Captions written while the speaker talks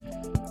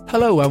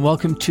Hello and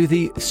welcome to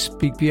the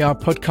Speak PR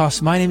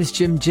podcast. My name is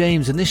Jim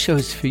James and this show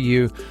is for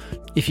you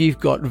if you've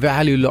got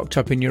value locked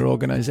up in your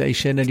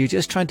organization and you're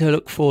just trying to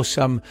look for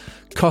some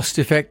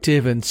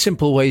cost-effective and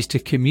simple ways to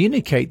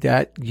communicate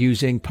that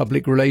using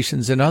public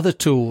relations and other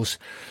tools.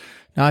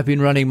 Now, I've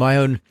been running my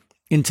own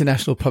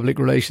international public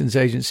relations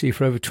agency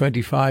for over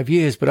 25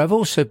 years, but I've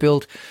also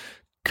built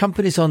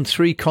companies on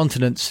 3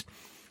 continents.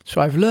 So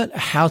I've learned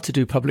how to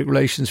do public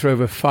relations for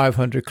over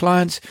 500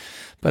 clients,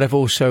 but I've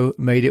also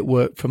made it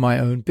work for my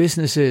own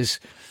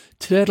businesses.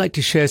 Today, I'd like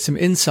to share some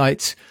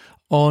insights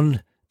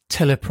on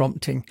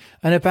teleprompting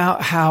and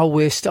about how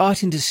we're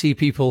starting to see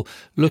people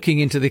looking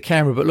into the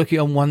camera, but looking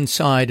on one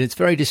side. It's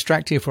very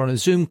distracting if we're on a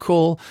Zoom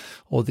call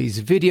or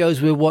these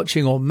videos we're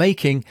watching or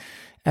making.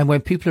 And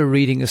when people are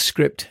reading a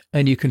script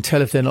and you can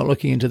tell if they're not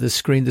looking into the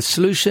screen, the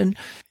solution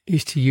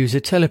is to use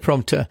a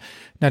teleprompter.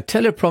 Now,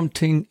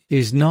 teleprompting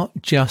is not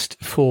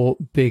just for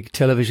big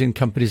television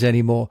companies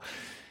anymore.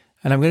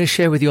 And I'm going to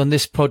share with you on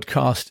this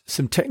podcast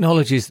some technologies